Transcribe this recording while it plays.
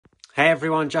Hey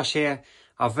everyone, Josh here.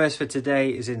 Our verse for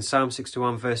today is in Psalm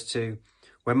 61 verse 2.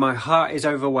 When my heart is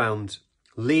overwhelmed,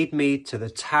 lead me to the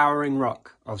towering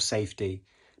rock of safety.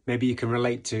 Maybe you can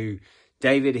relate to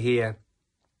David here,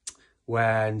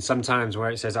 when sometimes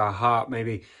where it says our heart,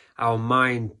 maybe our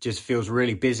mind just feels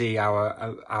really busy.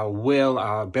 Our will,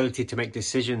 our ability to make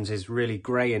decisions is really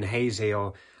grey and hazy,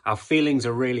 or our feelings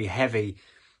are really heavy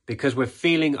because we're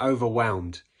feeling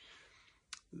overwhelmed,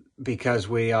 because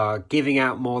we are giving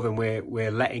out more than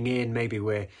we're letting in. Maybe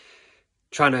we're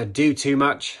trying to do too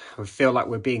much. We feel like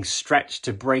we're being stretched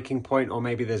to breaking point, or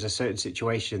maybe there's a certain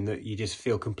situation that you just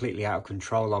feel completely out of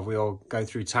control of. We all go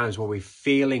through times where we're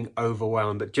feeling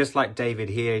overwhelmed, but just like David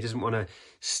here, he doesn't want to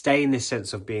stay in this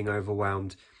sense of being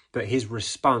overwhelmed, but his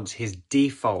response, his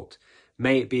default,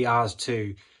 may it be ours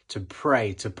too, to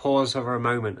pray, to pause over a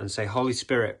moment and say, Holy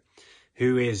Spirit,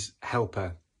 who is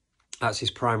helper, that's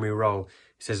his primary role.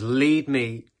 He says, lead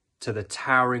me to the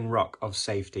towering rock of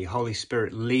safety. Holy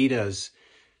Spirit, lead us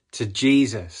to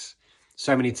Jesus.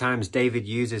 So many times David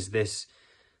uses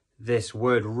this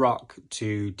word rock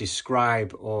to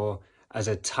describe, or as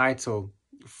a title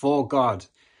for God,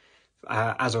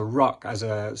 as a rock, as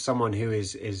someone who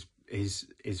is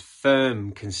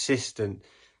firm, consistent,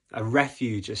 a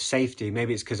refuge, a safety.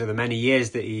 Maybe it's because of the many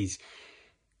years that he's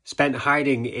spent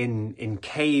hiding in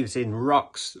caves, in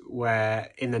rocks, where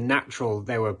in the natural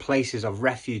there were places of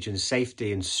refuge and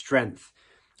safety and strength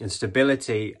and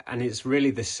stability. And it's really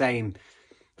the same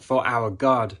for our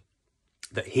God,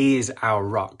 that he is our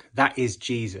rock. That is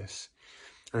Jesus.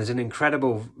 And there's an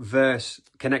incredible verse,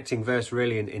 connecting verse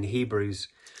really in Hebrews.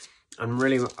 And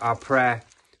really our prayer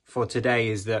for today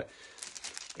is that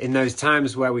in those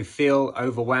times where we feel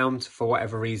overwhelmed for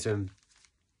whatever reason,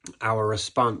 our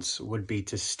response would be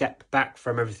to step back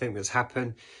from everything that's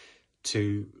happened,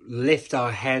 to lift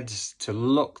our heads, to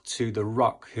look to the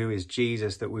rock who is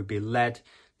Jesus, that we'd be led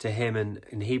to him. And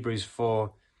in Hebrews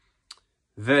 4,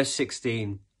 verse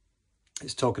 16,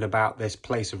 it's talking about this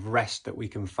place of rest that we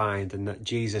can find, and that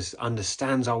Jesus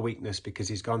understands our weakness because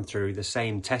he's gone through the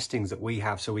same testings that we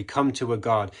have. So we come to a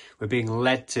God, we're being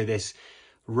led to this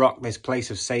rock, this place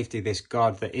of safety, this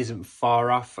God that isn't far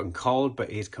off and cold,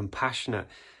 but is compassionate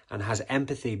and has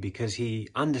empathy because he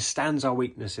understands our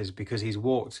weaknesses, because he's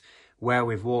walked where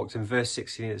we've walked. In verse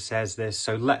 16 it says this,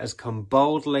 so let us come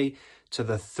boldly to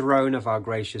the throne of our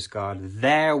gracious God.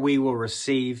 There we will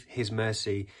receive his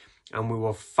mercy, and we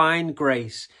will find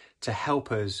grace to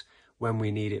help us when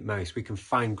we need it most. We can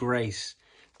find grace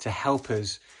to help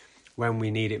us when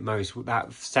we need it most.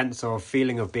 That sense or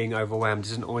feeling of being overwhelmed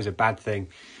isn't always a bad thing.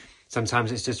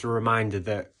 Sometimes it's just a reminder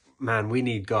that, man, we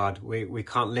need God. We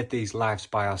can't live these lives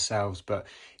by ourselves. But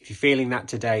if you're feeling that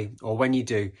today, or when you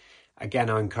do, again,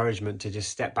 our encouragement to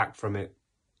just step back from it,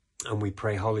 and we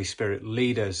pray, Holy Spirit,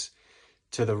 lead us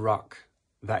to the rock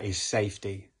that is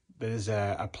safety. There's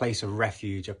a place of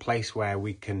refuge, a place where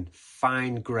we can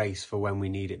find grace for when we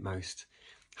need it most.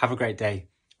 Have a great day.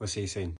 We'll see you soon.